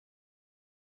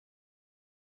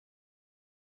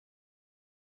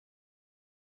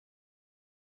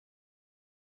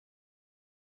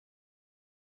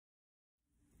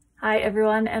Hi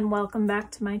everyone and welcome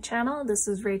back to my channel. This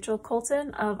is Rachel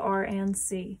Colton of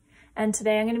R&C, and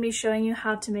today I'm going to be showing you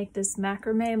how to make this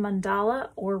macrame mandala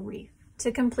or wreath.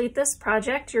 To complete this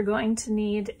project, you're going to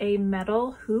need a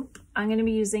metal hoop. I'm going to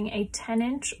be using a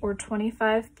 10-inch or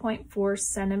 25.4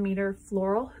 centimeter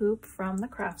floral hoop from the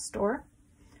craft store.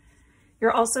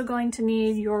 You're also going to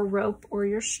need your rope or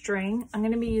your string. I'm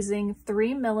going to be using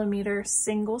 3mm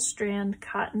single strand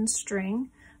cotton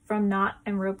string from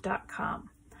knotandrope.com.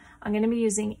 I'm going to be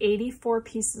using 84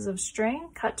 pieces of string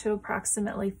cut to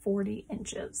approximately 40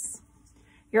 inches.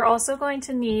 You're also going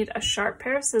to need a sharp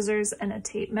pair of scissors and a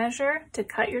tape measure to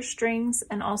cut your strings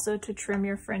and also to trim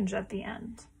your fringe at the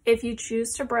end. If you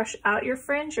choose to brush out your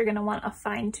fringe, you're going to want a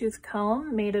fine-tooth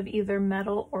comb made of either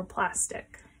metal or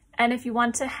plastic. And if you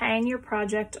want to hang your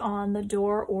project on the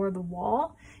door or the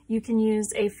wall, you can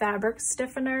use a fabric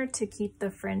stiffener to keep the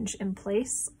fringe in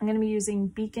place. I'm going to be using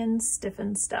Beacon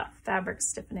Stiffen Stuff fabric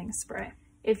stiffening spray.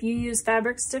 If you use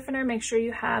fabric stiffener, make sure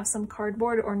you have some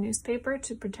cardboard or newspaper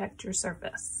to protect your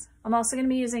surface. I'm also going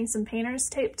to be using some painter's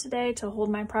tape today to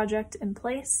hold my project in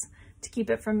place to keep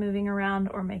it from moving around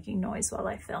or making noise while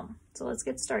I film. So let's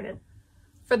get started.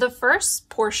 For the first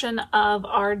portion of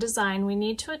our design, we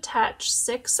need to attach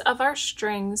 6 of our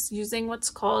strings using what's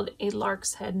called a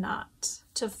lark's head knot.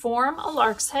 To form a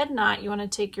lark's head knot, you want to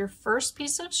take your first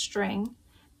piece of string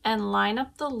and line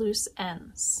up the loose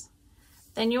ends.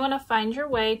 Then you want to find your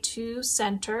way to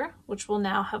center, which will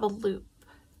now have a loop.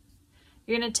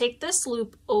 You're going to take this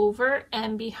loop over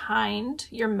and behind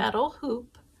your metal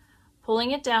hoop,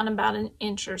 pulling it down about an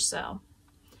inch or so.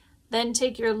 Then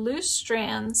take your loose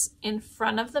strands in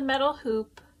front of the metal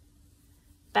hoop,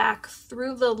 back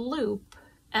through the loop,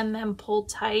 and then pull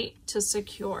tight to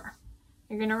secure.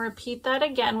 You're going to repeat that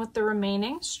again with the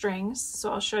remaining strings,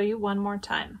 so I'll show you one more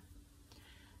time.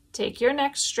 Take your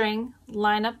next string,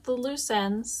 line up the loose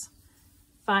ends,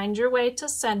 find your way to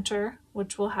center,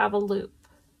 which will have a loop.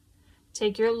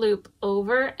 Take your loop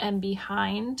over and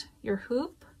behind your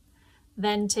hoop,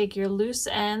 then take your loose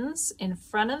ends in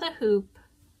front of the hoop,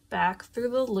 back through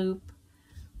the loop,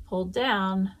 pull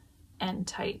down, and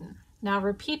tighten. Now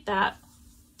repeat that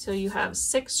till you have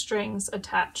 6 strings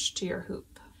attached to your hoop.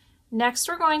 Next,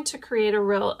 we're going to create a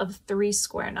row of 3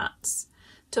 square knots.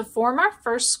 To form our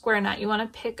first square knot, you want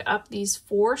to pick up these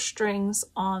 4 strings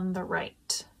on the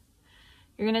right.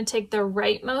 You're going to take the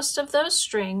rightmost of those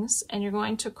strings and you're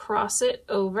going to cross it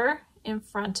over in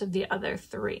front of the other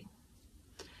 3.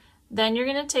 Then you're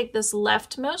going to take this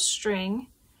leftmost string,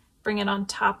 bring it on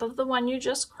top of the one you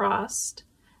just crossed,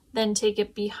 then take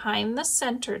it behind the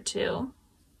center 2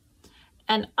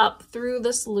 and up through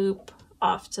this loop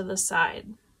off to the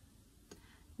side.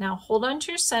 Now hold on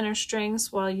to your center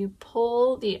strings while you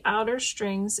pull the outer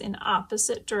strings in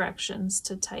opposite directions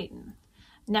to tighten.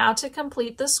 Now to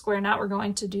complete the square knot, we're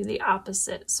going to do the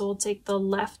opposite. So we'll take the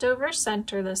leftover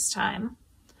center this time,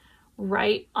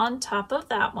 right on top of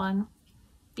that one,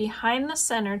 behind the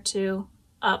center 2,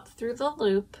 up through the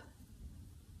loop,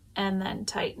 and then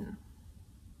tighten.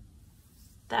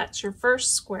 That's your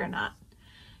first square knot.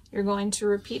 You're going to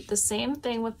repeat the same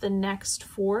thing with the next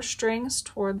 4 strings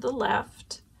toward the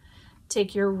left.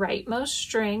 Take your rightmost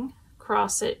string,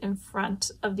 cross it in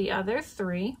front of the other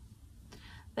 3.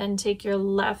 Then take your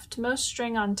leftmost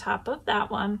string on top of that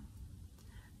one,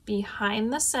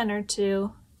 behind the center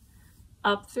 2,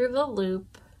 up through the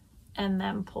loop, and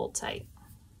then pull tight.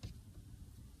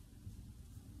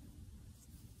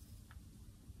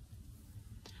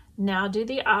 Now do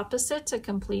the opposite to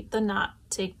complete the knot.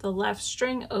 Take the left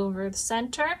string over the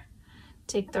center,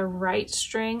 take the right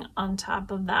string on top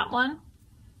of that one,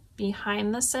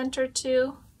 behind the center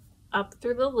 2, up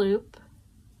through the loop,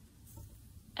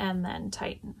 and then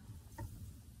tighten.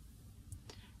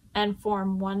 And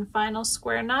form one final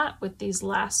square knot with these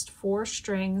last 4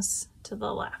 strings to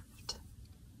the left.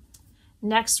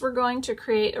 Next, we're going to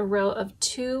create a row of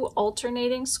 2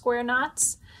 alternating square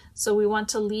knots. So we want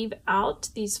to leave out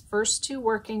these first 2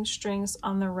 working strings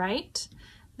on the right,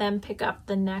 then pick up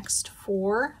the next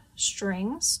 4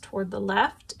 strings toward the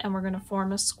left, and we're going to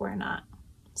form a square knot.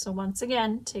 So once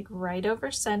again, take right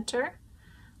over center,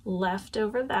 left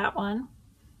over that one,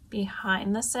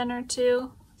 behind the center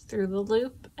 2, through the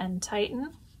loop, and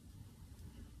tighten.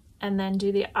 And then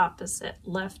do the opposite,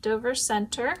 left over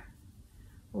center,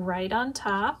 right on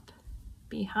top,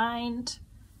 behind,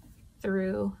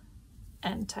 through,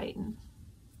 and tighten.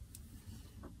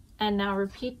 And now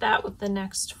repeat that with the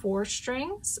next 4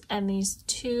 strings, and these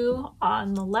 2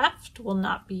 on the left will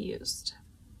not be used.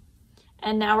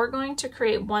 And now we're going to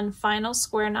create one final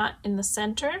square knot in the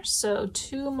center, so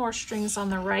 2 more strings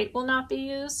on the right will not be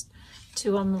used,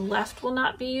 2 on the left will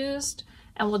not be used,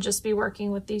 and we'll just be working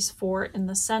with these 4 in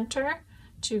the center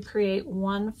to create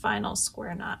one final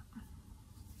square knot.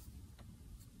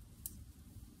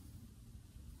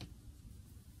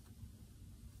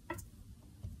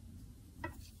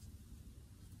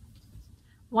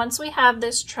 Once we have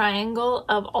this triangle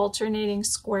of alternating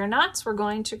square knots, we're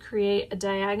going to create a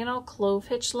diagonal clove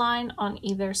hitch line on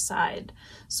either side.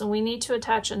 So we need to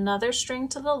attach another string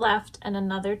to the left and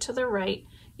another to the right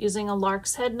using a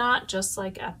lark's head knot, just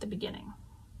like at the beginning.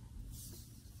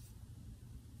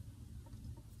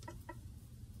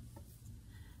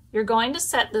 You're going to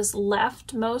set this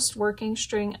leftmost working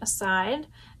string aside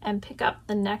and pick up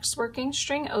the next working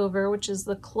string over, which is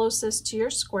the closest to your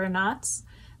square knots.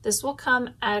 This will come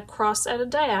across at a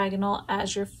diagonal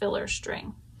as your filler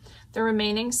string. The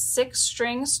remaining 6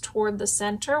 strings toward the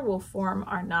center will form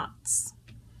our knots.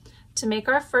 To make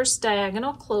our first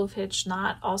diagonal clove hitch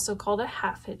knot, also called a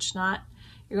half hitch knot,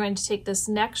 you're going to take this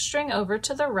next string over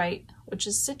to the right, which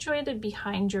is situated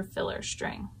behind your filler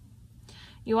string.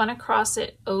 You want to cross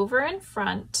it over in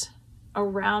front,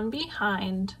 around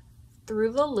behind,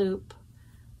 through the loop,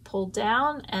 pull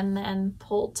down, and then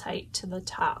pull tight to the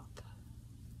top.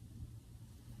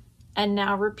 And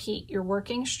now repeat. Your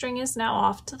working string is now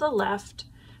off to the left.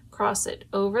 Cross it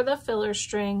over the filler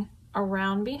string,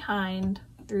 around behind,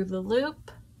 through the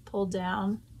loop, pull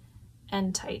down,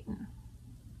 and tighten.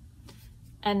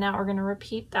 And now we're going to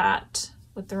repeat that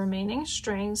with the remaining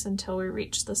strings until we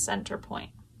reach the center point.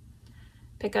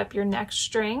 Pick up your next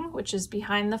string, which is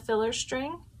behind the filler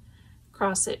string,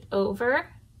 cross it over,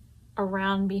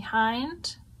 around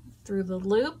behind, through the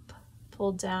loop,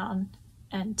 pull down,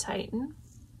 and tighten.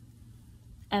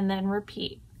 And then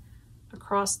repeat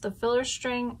across the filler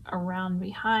string, around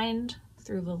behind,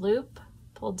 through the loop,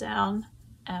 pull down,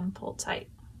 and pull tight.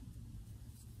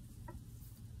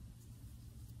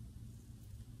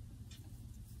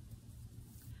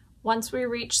 Once we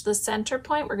reach the center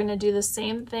point, we're going to do the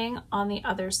same thing on the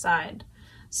other side.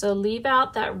 So leave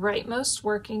out that rightmost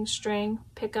working string,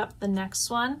 pick up the next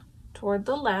one toward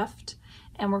the left,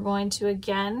 and we're going to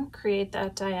again create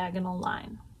that diagonal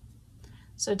line.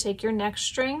 So take your next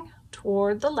string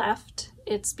toward the left.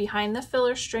 It's behind the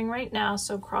filler string right now,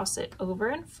 so cross it over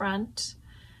in front,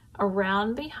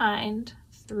 around behind,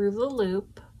 through the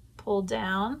loop, pull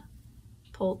down,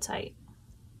 pull tight.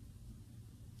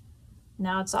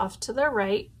 Now it's off to the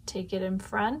right, take it in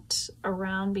front,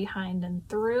 around, behind, and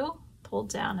through, pull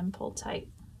down and pull tight.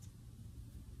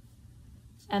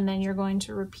 And then you're going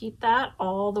to repeat that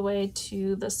all the way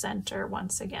to the center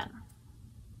once again.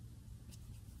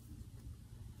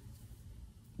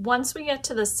 Once we get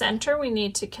to the center, we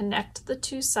need to connect the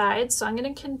 2 sides. So I'm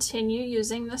going to continue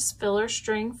using this filler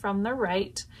string from the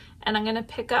right, and I'm going to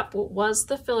pick up what was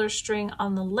the filler string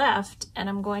on the left, and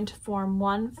I'm going to form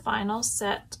one final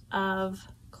set of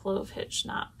clove hitch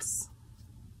knots.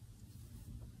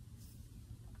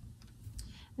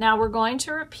 Now we're going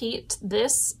to repeat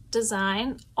this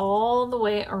design all the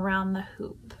way around the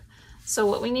hoop. So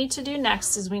what we need to do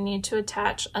next is we need to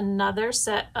attach another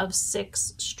set of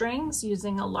 6 strings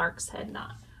using a lark's head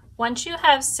knot. Once you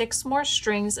have 6 more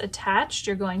strings attached,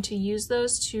 you're going to use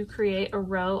those to create a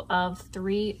row of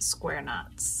 3 square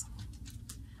knots.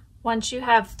 Once you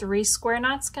have 3 square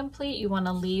knots complete, you want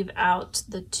to leave out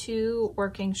the 2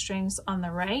 working strings on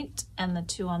the right and the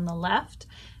 2 on the left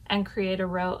and create a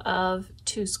row of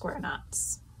 2 square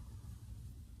knots.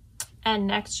 And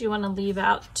next you want to leave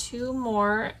out 2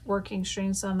 more working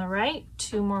strings on the right,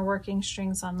 2 more working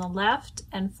strings on the left,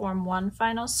 and form one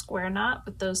final square knot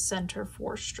with those center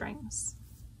 4 strings.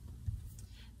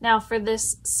 Now for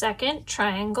this second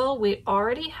triangle, we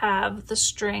already have the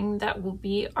string that will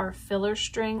be our filler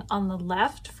string on the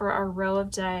left for our row of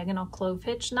diagonal clove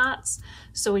hitch knots.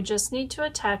 So we just need to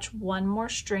attach 1 more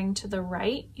string to the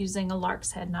right using a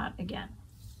lark's head knot again.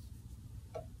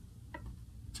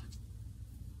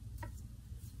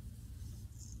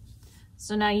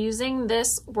 So now using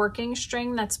this working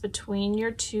string that's between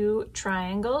your 2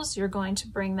 triangles, you're going to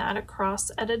bring that across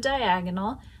at a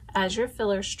diagonal as your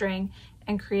filler string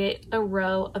and create a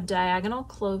row of diagonal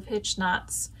clove hitch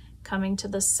knots coming to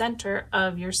the center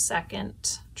of your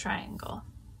second triangle.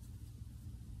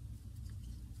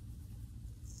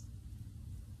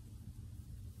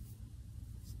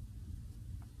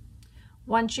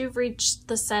 Once you've reached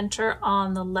the center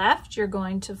on the left, you're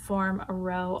going to form a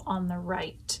row on the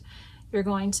right. You're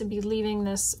going to be leaving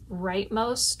this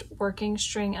rightmost working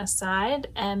string aside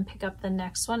and pick up the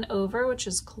next one over, which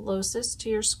is closest to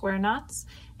your square knots,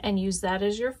 and use that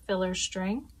as your filler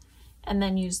string, and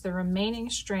then use the remaining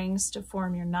strings to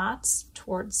form your knots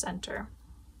toward center.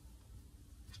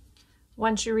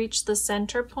 Once you reach the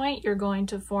center point, you're going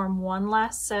to form one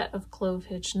last set of clove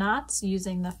hitch knots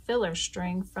using the filler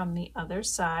string from the other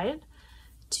side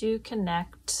to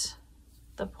connect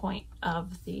the point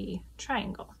of the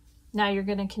triangle. Now you're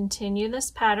going to continue this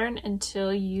pattern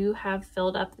until you have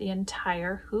filled up the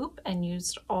entire hoop and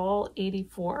used all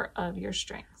 84 of your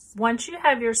strings. Once you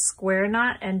have your square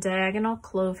knot and diagonal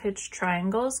clove hitch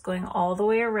triangles going all the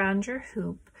way around your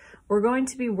hoop, we're going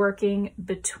to be working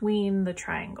between the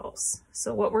triangles.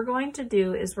 So what we're going to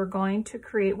do is we're going to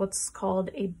create what's called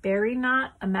a berry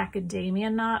knot, a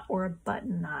macadamia knot, or a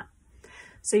button knot.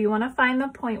 So you want to find the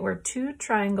point where two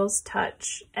triangles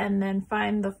touch and then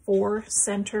find the 4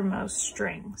 centermost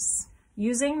strings.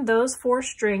 Using those 4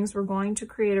 strings, we're going to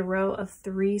create a row of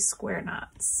 3 square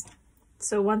knots.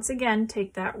 So once again,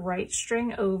 take that right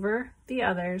string over the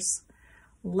others,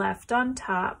 left on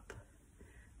top,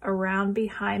 around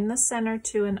behind the center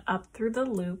 2 and up through the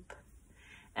loop.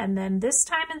 And then this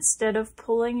time, instead of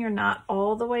pulling your knot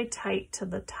all the way tight to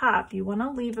the top, you want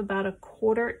to leave about a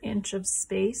 1/4 inch of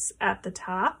space at the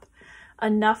top,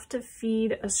 enough to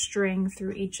feed a string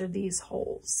through each of these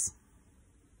holes.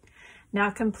 Now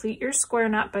complete your square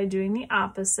knot by doing the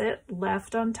opposite,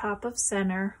 left on top of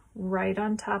center, right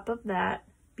on top of that,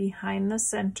 behind the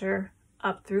center,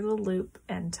 up through the loop,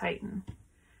 and tighten.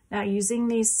 Now using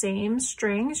these same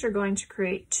strings, you're going to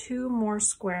create 2 more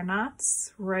square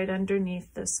knots right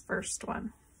underneath this first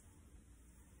one.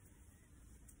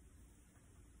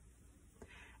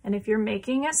 And if you're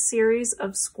making a series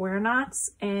of square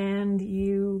knots and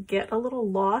you get a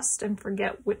little lost and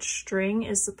forget which string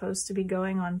is supposed to be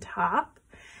going on top,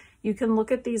 you can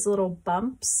look at these little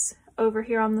bumps over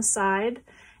here on the side,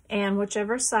 and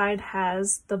whichever side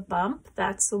has the bump,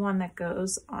 that's the one that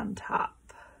goes on top.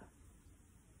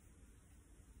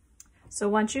 So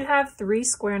once you have 3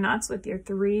 square knots with your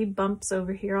 3 bumps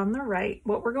over here on the right,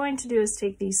 what we're going to do is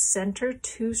take these center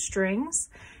 2 strings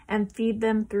and feed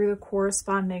them through the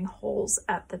corresponding holes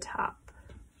at the top.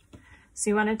 So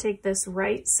you want to take this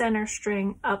right center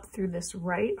string up through this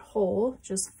right hole,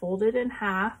 just fold it in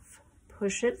half,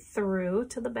 push it through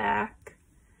to the back,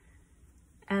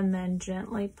 and then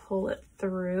gently pull it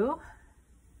through.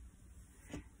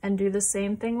 And do the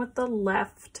same thing with the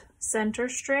left center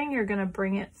string. You're going to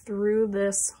bring it through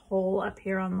this hole up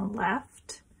here on the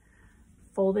left,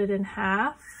 fold it in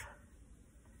half,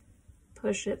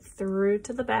 push it through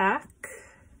to the back,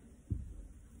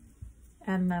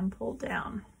 and then pull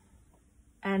down.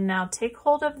 And now take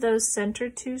hold of those center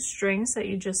 2 strings that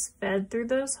you just fed through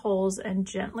those holes and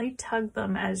gently tug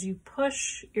them as you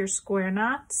push your square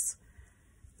knots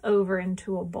over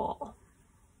into a ball.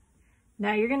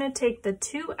 Now you're going to take the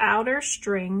 2 outer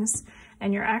strings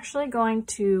and you're actually going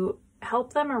to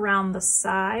help them around the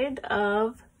side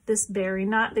of this berry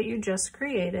knot that you just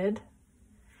created.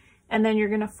 And then you're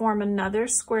going to form another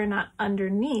square knot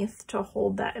underneath to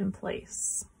hold that in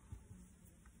place.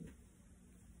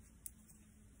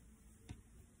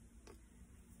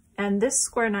 And this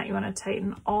square knot you want to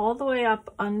tighten all the way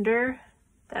up under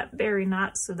that berry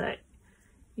knot so that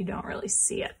you don't really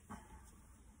see it.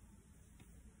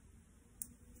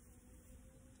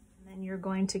 And you're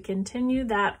going to continue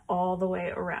that all the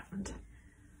way around.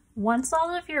 Once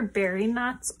all of your berry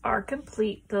knots are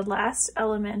complete, the last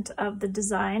element of the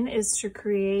design is to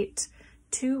create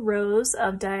 2 rows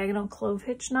of diagonal clove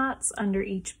hitch knots under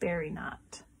each berry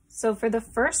knot. So for the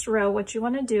first row, what you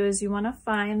want to do is you want to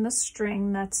find the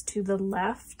string that's to the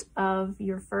left of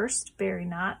your first berry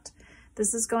knot.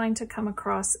 This is going to come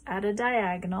across at a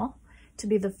diagonal to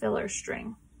be the filler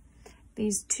string.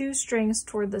 These 2 strings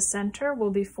toward the center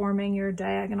will be forming your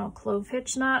diagonal clove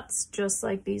hitch knots, just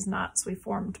like these knots we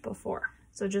formed before.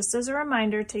 So just as a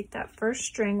reminder, take that first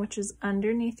string, which is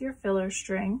underneath your filler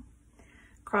string,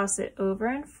 cross it over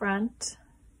in front,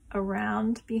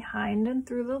 around, behind, and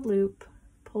through the loop,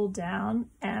 pull down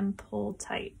and pull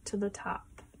tight to the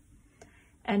top.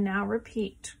 And now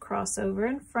repeat, cross over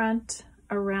in front,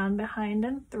 around, behind,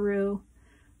 and through,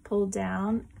 pull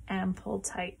down and pull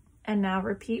tight. And now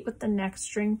repeat with the next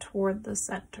string toward the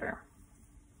center.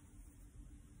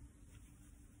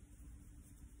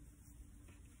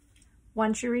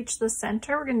 Once you reach the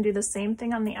center, we're going to do the same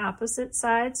thing on the opposite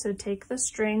side. So take the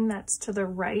string that's to the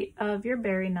right of your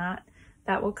berry knot.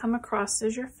 That will come across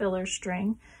as your filler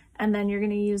string. And then you're going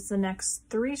to use the next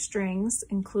 3 strings,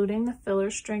 including the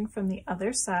filler string from the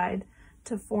other side,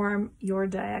 to form your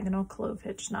diagonal clove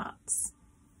hitch knots.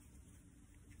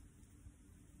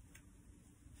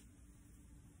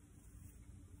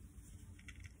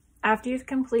 After you've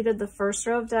completed the first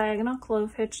row of diagonal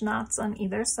clove hitch knots on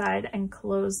either side and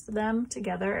closed them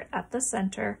together at the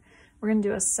center, we're going to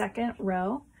do a second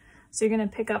row. So you're going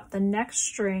to pick up the next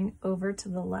string over to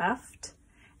the left,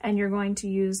 and you're going to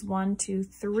use 1, 2,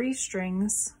 3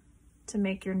 strings to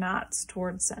make your knots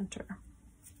towards center.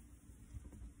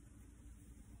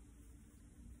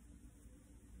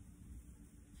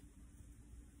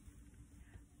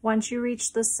 Once you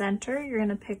reach the center, you're going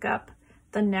to pick up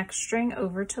the next string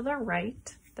over to the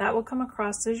right. That will come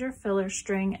across as your filler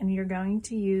string, and you're going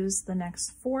to use the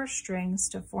next 4 strings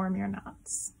to form your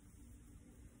knots.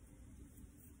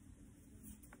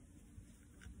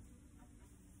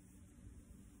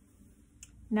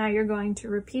 Now you're going to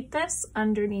repeat this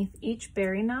underneath each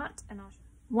berry knot.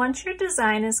 Once your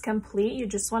design is complete, you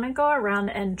just want to go around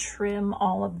and trim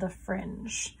all of the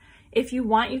fringe. If you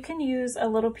want, you can use a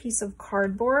little piece of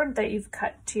cardboard that you've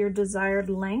cut to your desired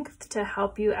length to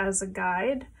help you as a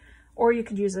guide, or you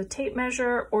could use a tape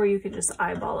measure, or you could just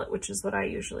eyeball it, which is what I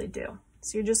usually do.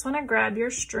 So you just want to grab your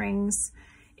strings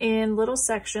in little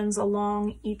sections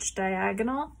along each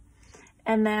diagonal.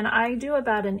 And then I do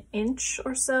about 1 inch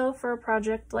or so for a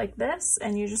project like this,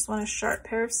 and you just want a sharp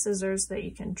pair of scissors that you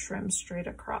can trim straight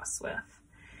across with.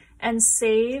 And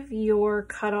save your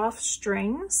cut off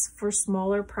strings for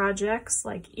smaller projects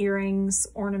like earrings,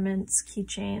 ornaments,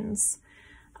 keychains.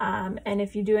 And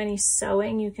if you do any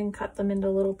sewing, you can cut them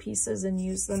into little pieces and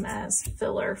use them as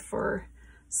filler for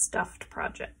stuffed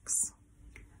projects.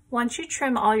 Once you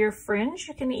trim all your fringe,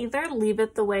 you can either leave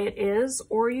it the way it is,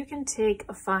 or you can take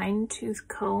a fine tooth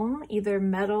comb, either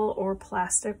metal or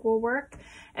plastic will work,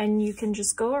 and you can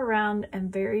just go around and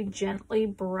very gently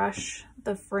brush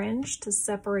the fringe to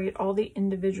separate all the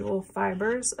individual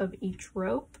fibers of each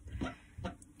rope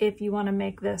if you want to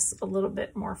make this a little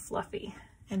bit more fluffy.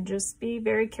 And just be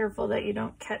very careful that you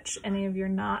don't catch any of your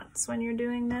knots when you're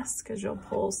doing this, because you'll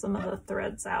pull some of the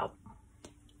threads out.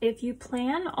 If you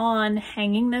plan on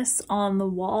hanging this on the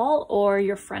wall or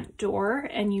your front door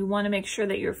and you want to make sure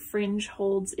that your fringe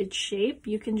holds its shape,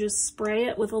 you can just spray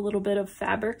it with a little bit of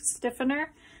fabric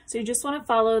stiffener. So you just want to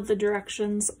follow the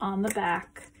directions on the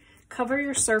back. Cover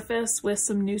your surface with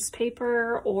some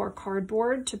newspaper or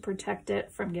cardboard to protect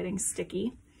it from getting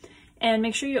sticky. And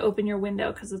make sure you open your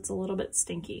window because it's a little bit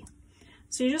stinky.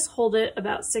 So you just hold it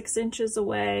about 6 inches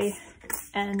away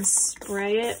and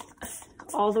spray it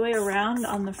all the way around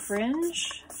on the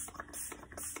fringe.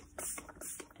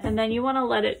 And then you want to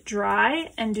let it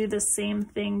dry and do the same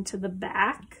thing to the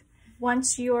back.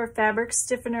 Once your fabric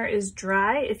stiffener is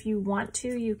dry, if you want to,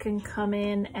 you can come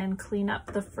in and clean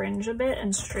up the fringe a bit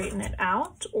and straighten it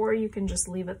out, or you can just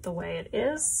leave it the way it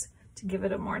is to give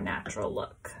it a more natural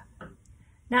look.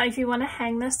 Now, if you want to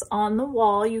hang this on the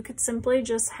wall, you could simply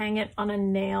just hang it on a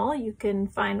nail. You can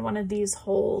find one of these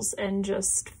holes and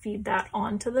just feed that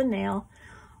onto the nail.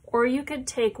 Or you could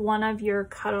take one of your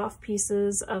cut off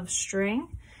pieces of string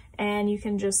and you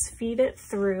can just feed it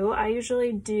through. I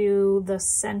usually do the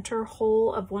center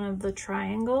hole of one of the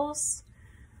triangles,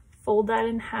 fold that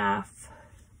in half,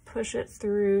 push it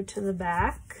through to the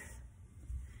back.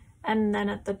 And then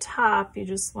at the top, you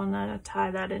just want to tie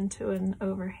that into an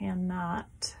overhand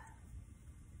knot.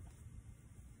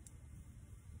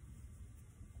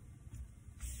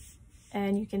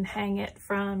 And you can hang it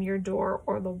from your door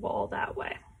or the wall that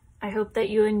way. I hope that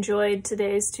you enjoyed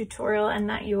today's tutorial and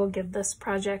that you will give this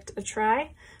project a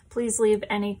try. Please leave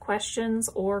any questions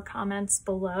or comments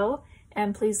below,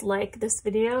 and please like this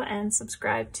video and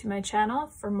subscribe to my channel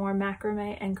for more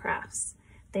macrame and crafts.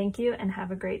 Thank you and have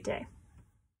a great day.